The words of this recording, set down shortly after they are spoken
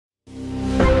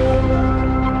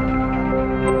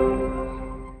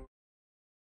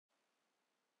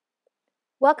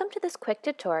Welcome to this quick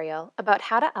tutorial about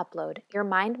how to upload your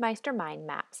MindMeister mind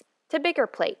maps to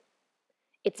BiggerPlate.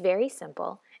 It's very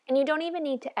simple, and you don't even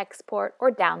need to export or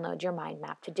download your mind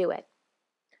map to do it.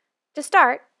 To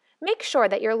start, make sure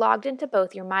that you're logged into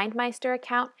both your MindMeister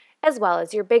account as well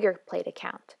as your BiggerPlate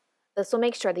account. This will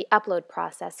make sure the upload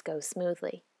process goes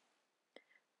smoothly.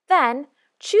 Then,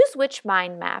 choose which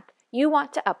mind map you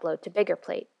want to upload to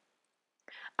BiggerPlate.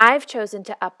 I've chosen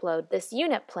to upload this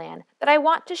unit plan that I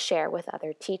want to share with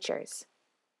other teachers.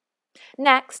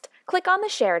 Next, click on the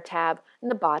Share tab in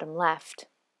the bottom left.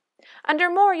 Under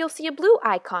More, you'll see a blue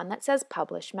icon that says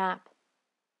Publish Map.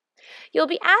 You'll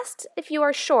be asked if you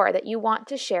are sure that you want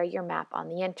to share your map on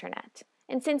the internet,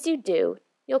 and since you do,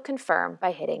 you'll confirm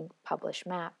by hitting Publish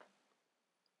Map.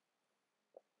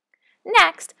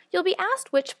 Next, you'll be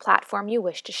asked which platform you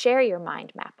wish to share your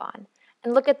mind map on,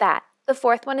 and look at that, the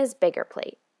fourth one is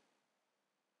BiggerPlate.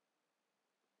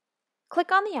 Click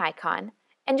on the icon,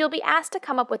 and you'll be asked to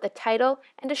come up with a title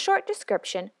and a short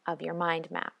description of your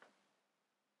mind map.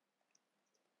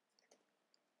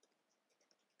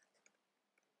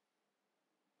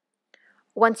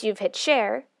 Once you've hit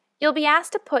Share, you'll be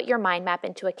asked to put your mind map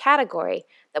into a category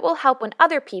that will help when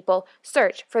other people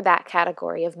search for that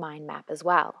category of mind map as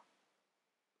well.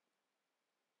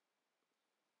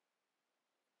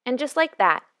 And just like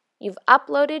that, you've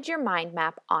uploaded your mind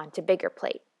map onto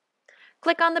BiggerPlate.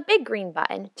 Click on the big green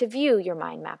button to view your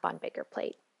mind map on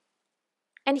BiggerPlate.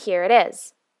 And here it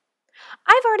is.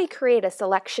 I've already created a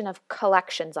selection of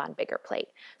collections on BiggerPlate,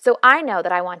 so I know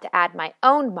that I want to add my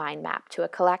own mind map to a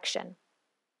collection.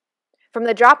 From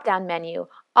the drop-down menu,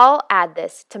 I'll add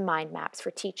this to Mind Maps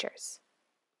for Teachers.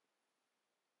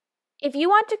 If you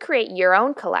want to create your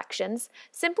own collections,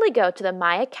 simply go to the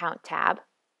My Account tab,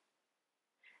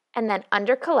 and then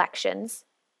under Collections,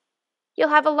 you'll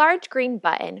have a large green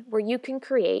button where you can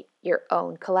create your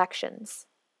own collections.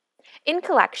 In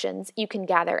Collections, you can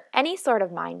gather any sort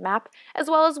of mind map as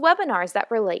well as webinars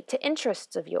that relate to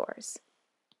interests of yours.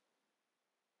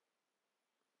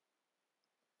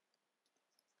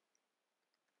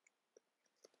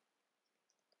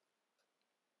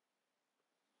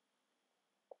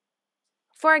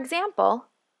 For example,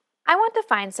 I want to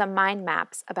find some mind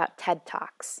maps about TED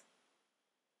Talks.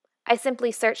 I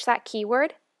simply search that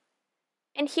keyword,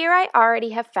 and here I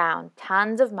already have found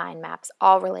tons of mind maps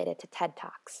all related to TED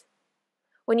Talks.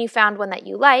 When you found one that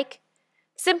you like,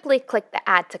 simply click the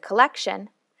Add to Collection,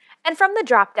 and from the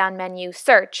drop-down menu,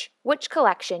 search which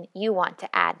collection you want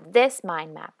to add this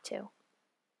mind map to.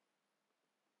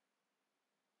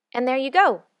 And there you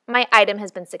go. My item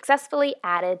has been successfully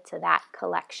added to that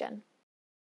collection.